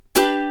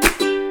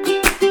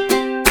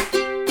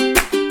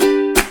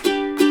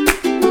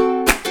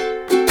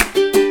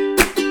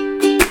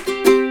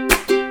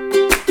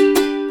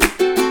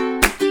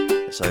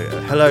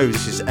Hello,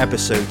 this is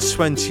episode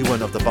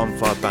 21 of the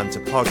Bonfire Banter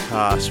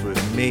podcast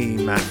with me,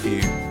 Matthew,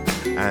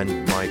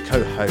 and my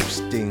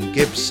co-host, Dean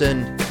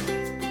Gibson.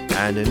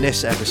 And in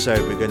this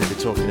episode, we're going to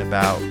be talking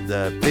about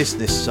the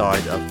business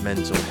side of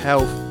mental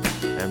health.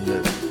 And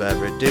without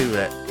further ado,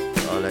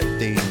 I'll let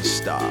Dean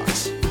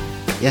start.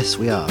 Yes,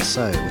 we are.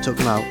 So we're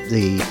talking about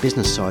the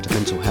business side of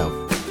mental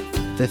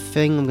health. The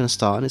thing I'm going to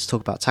start on is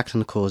talk about tackling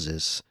the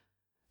causes.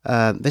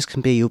 This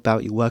can be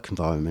about your work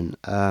environment.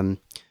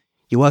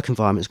 Your work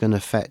environment is going to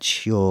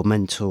affect your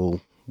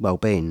mental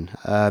well-being.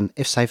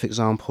 If, say, for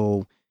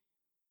example,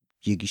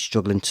 you're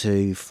struggling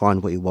to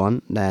find what you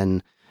want,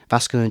 then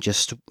that's going to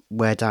just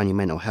wear down your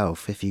mental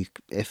health. If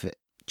it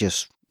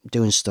just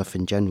doing stuff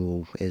in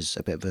general is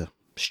a bit of a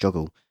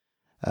struggle.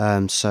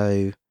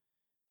 So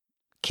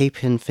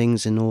keeping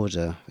things in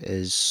order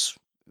is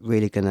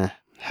really going to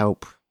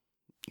help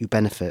you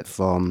benefit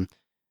from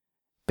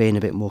being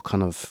a bit more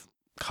kind of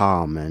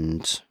calm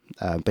and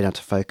being able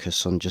to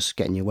focus on just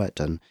getting your work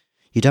done.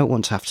 You don't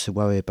want to have to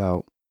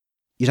overthink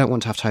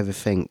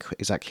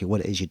exactly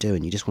what it is you're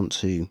doing. You just want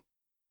to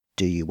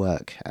do your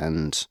work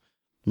and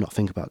not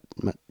think about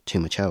too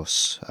much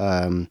else,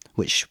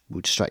 which will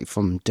distract you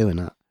from doing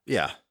that.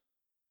 Yeah.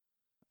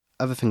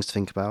 Other things to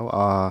think about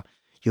are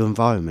your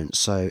environment.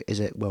 So is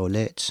it well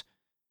lit?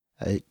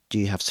 Do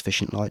you have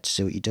sufficient light to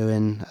see what you're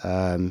doing?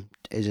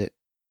 Is it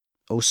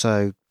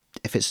also,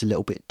 if it's a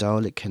little bit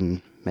dull, it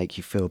can make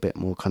you feel a bit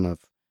more kind of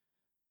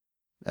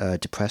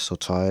depressed or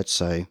tired.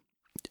 So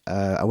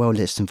a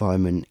well-lit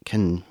environment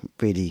can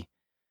really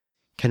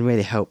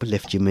help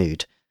lift your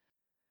mood.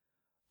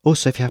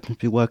 Also, if you happen to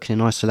be working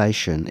in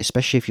isolation,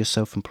 especially if you're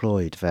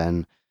self-employed,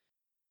 then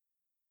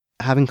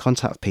having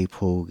contact with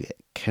people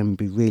can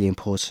be really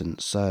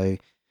important. So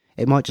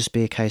it might just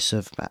be a case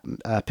of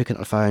picking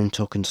up the phone,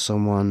 talking to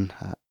someone,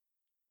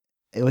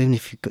 or even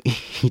if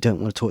you don't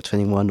want to talk to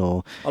anyone.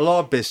 Or a lot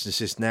of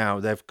businesses now,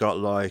 they've got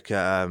like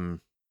they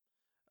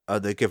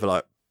give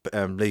like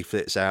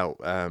leaflets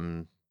out.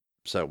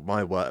 So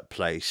my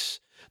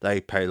workplace,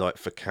 they pay like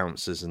for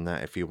counsellors and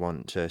that if you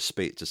want to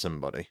speak to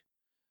somebody.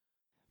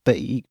 But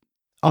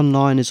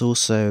online is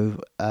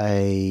also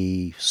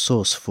a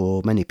source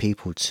for many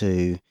people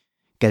to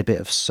get a bit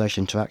of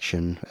social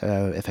interaction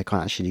if they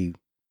can't actually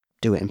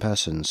do it in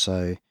person.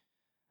 So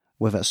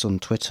whether it's on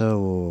Twitter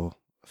or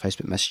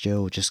Facebook Messenger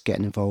or just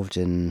getting involved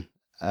in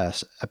a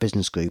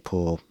business group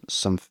or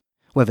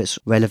whether it's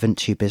relevant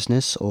to your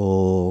business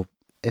or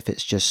if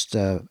it's just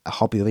a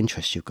hobby or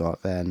interest you've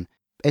got, then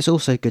it's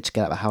also good to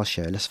get out of the house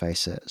show, let's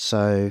face it.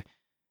 So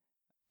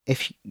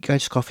if you go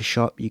to a coffee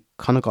shop, you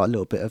kind of got a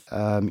little bit of,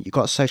 you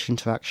got social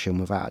interaction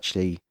without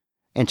actually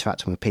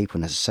interacting with people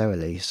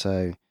necessarily.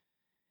 So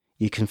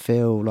you can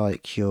feel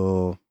like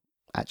you're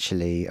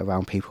actually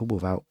around people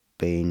without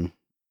being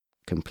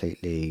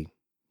completely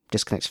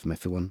disconnected from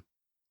everyone.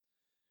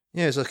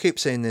 Yeah, so I keep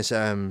seeing this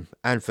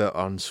advert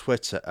on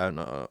Twitter and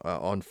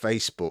on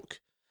Facebook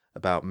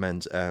about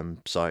men's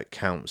site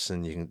counts,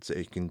 and you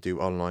can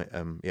do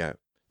online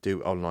do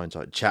online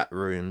like chat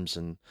rooms,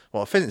 and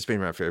well, I think it's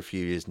been around for a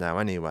few years now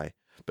anyway,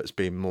 but it's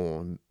been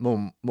more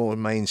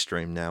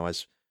mainstream now,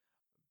 as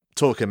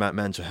talking about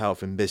mental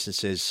health in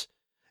businesses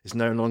is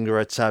no longer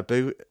a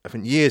taboo. I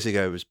think years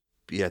ago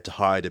you had to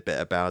hide a bit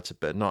about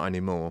it, but not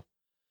anymore.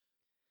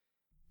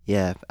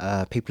 Yeah,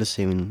 people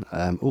assuming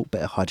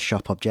better hide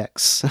sharp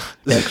objects.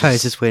 Better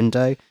close this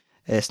window.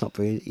 It's not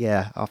really.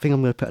 Yeah, I think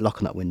I'm going to put a lock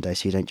on that window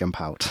so you don't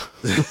jump out.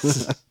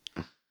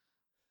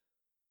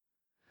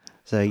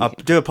 So I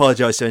do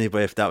apologise to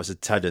anybody if that was a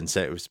tad and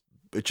say it was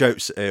a joke.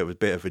 It was a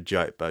bit of a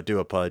joke, but I do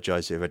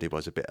apologise if anybody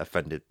was a bit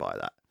offended by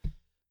that.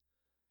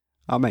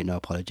 I'll make no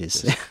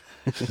apologies.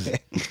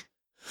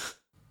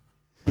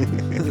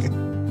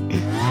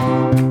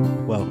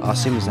 Well, I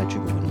assume there's no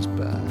trigger warnings,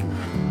 but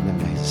never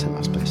know who's in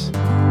that space.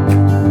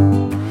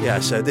 Yeah,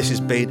 so this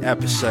has been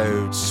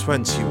episode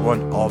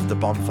 21 of the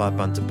Bonfire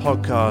Banter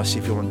podcast.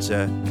 If you want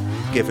to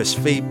give us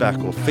feedback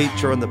or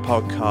feature on the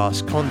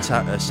podcast,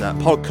 contact us at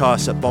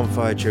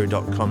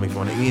podcast@bonfirechew.com. If you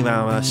want to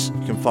email us,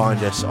 you can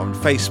find us on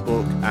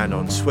Facebook and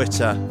on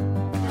Twitter,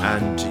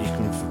 and you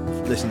can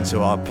listen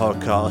to our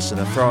podcast on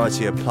a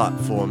variety of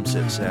platforms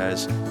such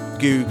as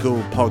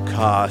Google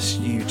Podcasts,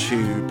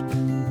 YouTube,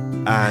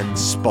 and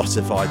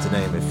Spotify, to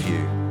name a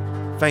few.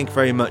 Thank you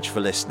very much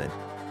for listening.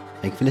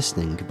 Thank you for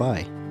listening.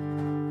 Goodbye.